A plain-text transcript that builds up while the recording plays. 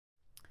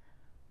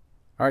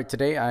All right,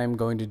 today I'm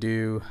going to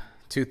do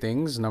two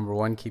things. Number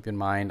one, keep in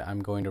mind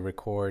I'm going to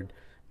record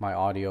my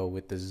audio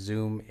with the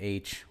Zoom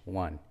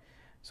H1.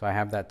 So I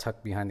have that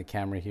tucked behind the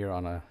camera here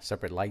on a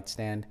separate light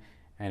stand,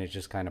 and it's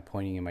just kind of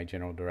pointing in my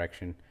general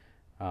direction.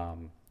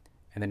 And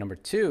then number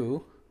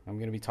two, I'm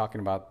going to be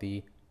talking about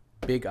the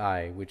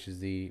BiGeye, which is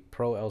the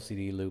Pro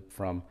LCD loop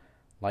from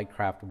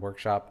LightCraft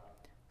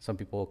Workshop. Some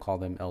people call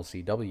them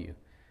LCW.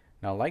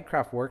 Now,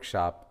 LightCraft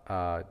Workshop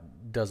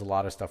does a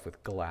lot of stuff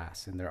with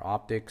glass, and their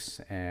optics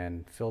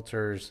and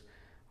filters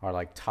are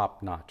like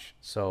top notch.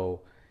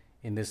 So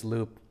in this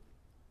loop,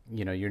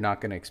 you know, you're not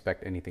going to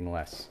expect anything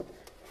less.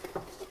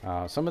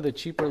 Some of the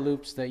cheaper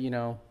loops that, you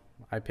know,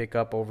 I pick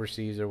up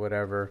overseas or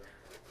whatever,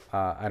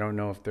 I don't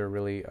know if they're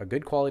really a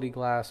good quality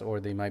glass or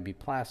they might be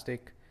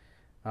plastic,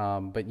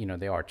 but, you know,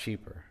 they are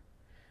cheaper.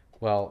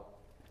 Well,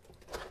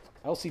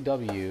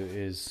 LCW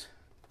is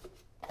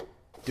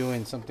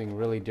doing something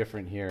really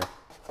different here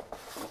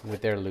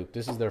with their loop.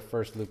 This is their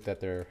first loop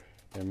that they're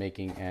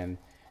making, and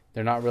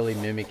they're not really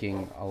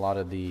mimicking a lot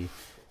of the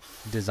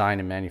design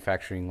and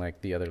manufacturing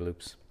like the other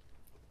loops.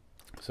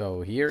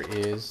 So here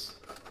is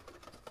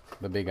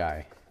the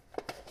BiGeye.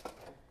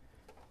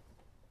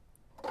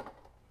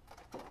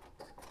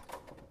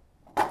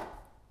 Let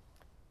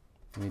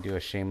me do a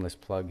shameless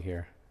plug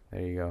here.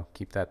 There you go.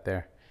 Keep that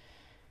there.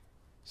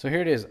 So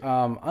here it is.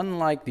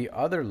 Unlike the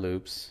other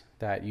loops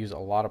that use a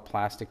lot of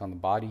plastic on the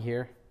body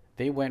here,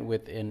 they went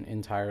with an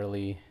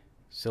entirely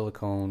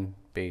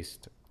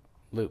silicone-based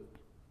loop.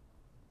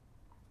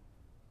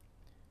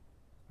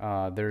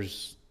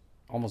 There's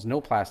almost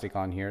no plastic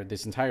on here.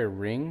 This entire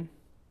ring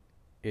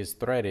is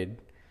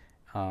threaded,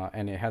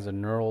 and it has a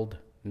knurled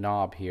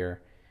knob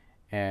here.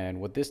 And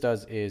what this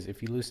does is,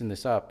 if you loosen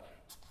this up,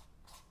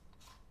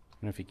 I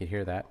don't know if you can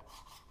hear that.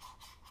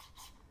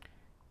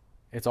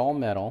 It's all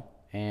metal,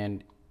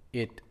 and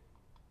it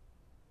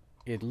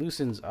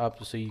loosens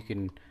up so you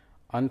can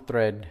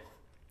unthread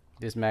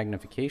this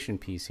magnification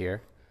piece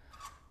here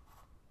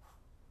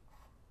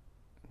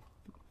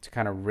to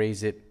kind of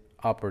raise it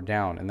up or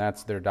down, and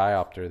that's their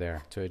diopter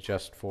there to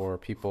adjust for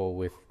people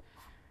with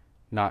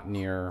not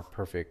near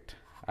perfect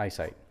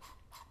eyesight.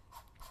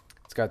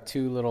 It's got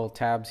two little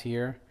tabs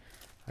here.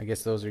 I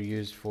guess those are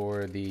used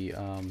for the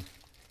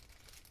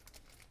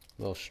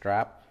little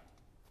strap.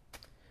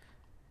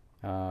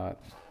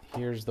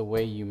 Here's the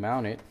way you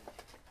mount it.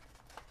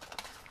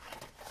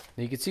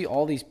 Now you can see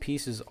all these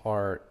pieces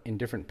are in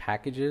different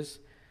packages.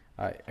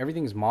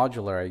 Everything's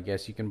modular, I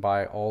guess. You can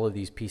buy all of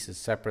these pieces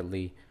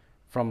separately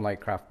from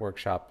LightCraft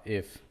Workshop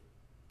if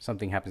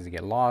something happens to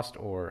get lost,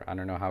 or I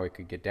don't know how it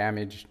could get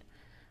damaged,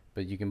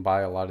 but you can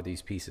buy a lot of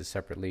these pieces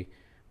separately,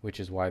 which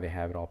is why they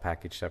have it all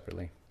packaged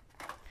separately.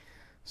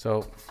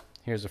 So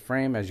here's a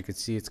frame. As you can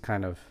see, it's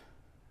kind of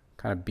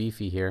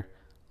beefy here,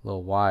 a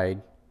little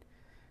wide.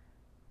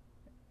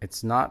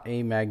 It's not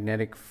a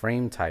magnetic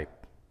frame type.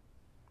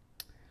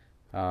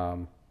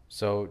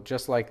 So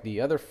just like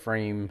the other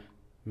frame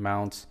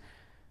mounts,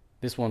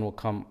 this one will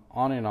come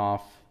on and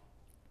off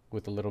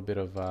with a little bit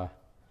of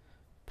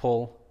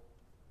pull,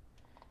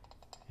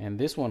 and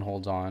this one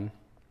holds on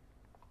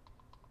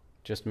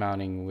just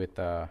mounting with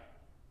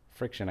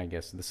friction, I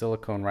guess. The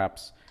silicone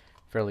wraps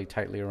fairly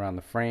tightly around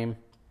the frame,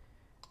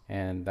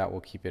 and that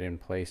will keep it in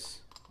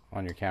place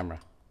on your camera.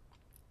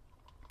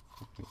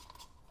 Let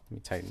me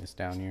tighten this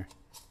down here.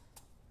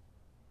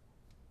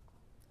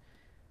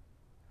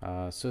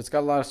 So it's got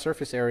a lot of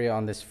surface area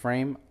on this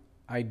frame.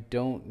 I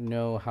don't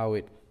know how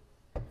it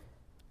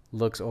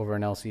looks over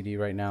an LCD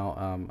right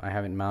now. I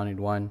haven't mounted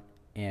one,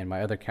 and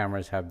my other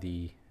cameras have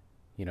the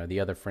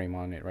other frame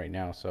on it right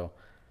now. So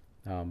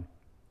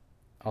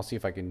I'll see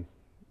if I can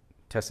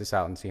test this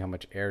out and see how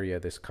much area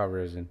this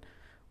covers and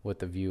what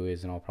the view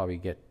is, and I'll probably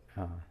get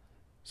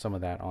some of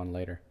that on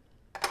later.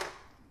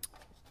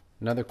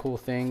 Another cool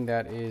thing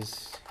that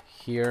is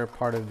here,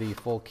 part of the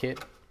full kit,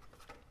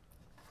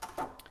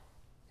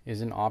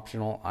 is an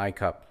optional eye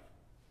cup.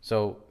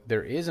 So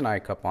there is an eye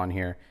cup on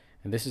here,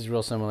 and this is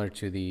real similar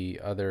to the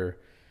other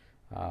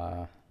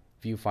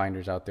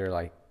viewfinders out there.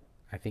 Like,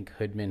 I think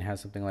Hoodman has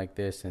something like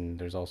this, and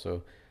there's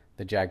also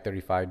the Jag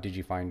 35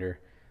 Digifinder.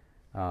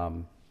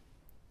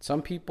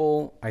 Some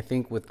people, I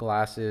think, with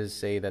glasses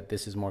say that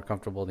this is more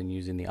comfortable than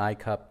using the eye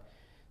cup.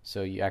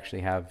 So you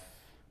actually have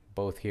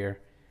both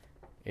here.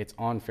 It's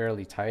on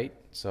fairly tight,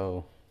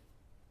 so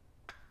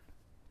I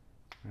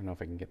don't know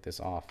if I can get this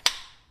off.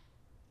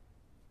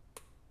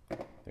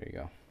 There you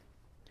go.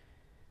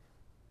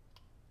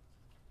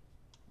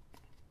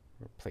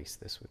 Replace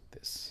this with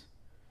this.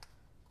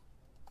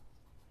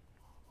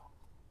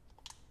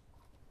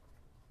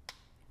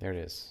 There it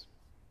is.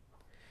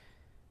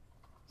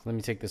 So let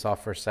me take this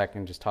off for a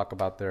second, just talk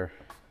about their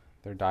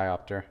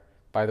diopter.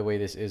 By the way,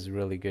 this is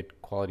really good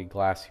quality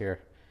glass here.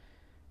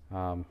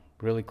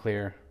 Really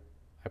clear.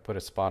 I put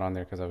a spot on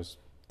there because I was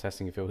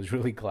testing if it was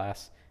really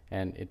glass,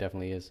 and it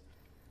definitely is.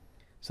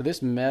 So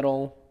this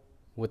metal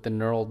with the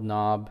knurled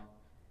knob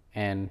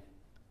and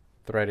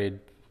threaded,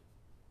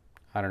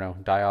 I don't know,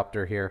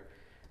 diopter here,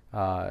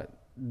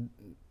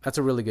 that's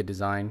a really good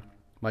design.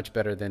 Much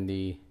better than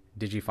the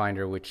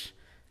Digifinder, which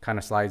kind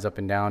of slides up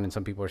and down, and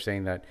some people are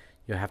saying that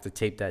you'll have to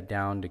tape that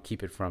down to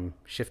keep it from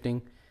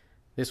shifting.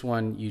 This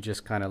one, you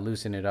just kind of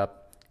loosen it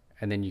up,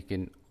 and then you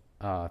can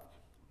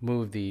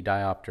move the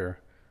diopter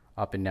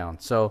up and down.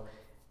 So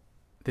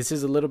this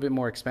is a little bit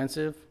more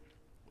expensive,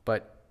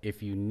 but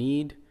if you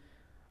need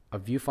a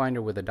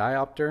viewfinder with a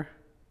diopter,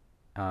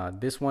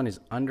 this one is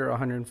under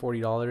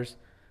 $140.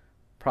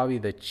 Probably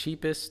the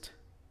cheapest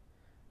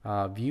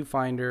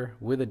viewfinder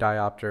with a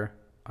diopter,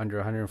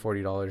 under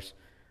 $140,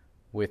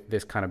 with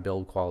this kind of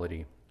build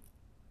quality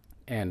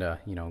and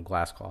you know,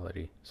 glass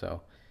quality.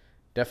 So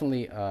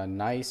definitely a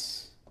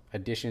nice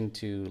addition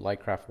to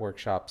LightCraft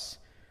Workshop's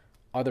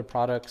other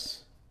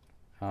products.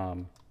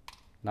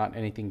 Not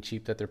anything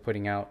cheap that they're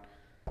putting out.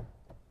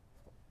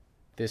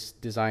 This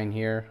design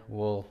here,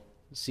 we'll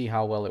see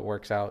how well it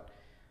works out,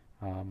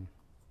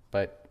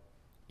 but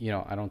you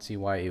know, I don't see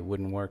why it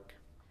wouldn't work.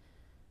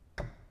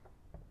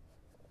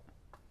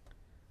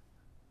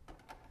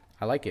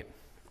 I like it.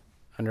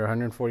 Under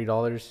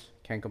 $140,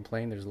 can't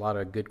complain. There's a lot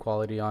of good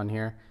quality on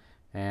here,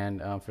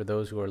 and for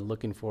those who are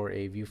looking for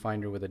a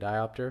viewfinder with a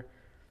diopter,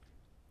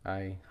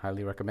 I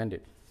highly recommend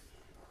it.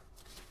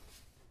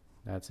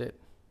 That's it.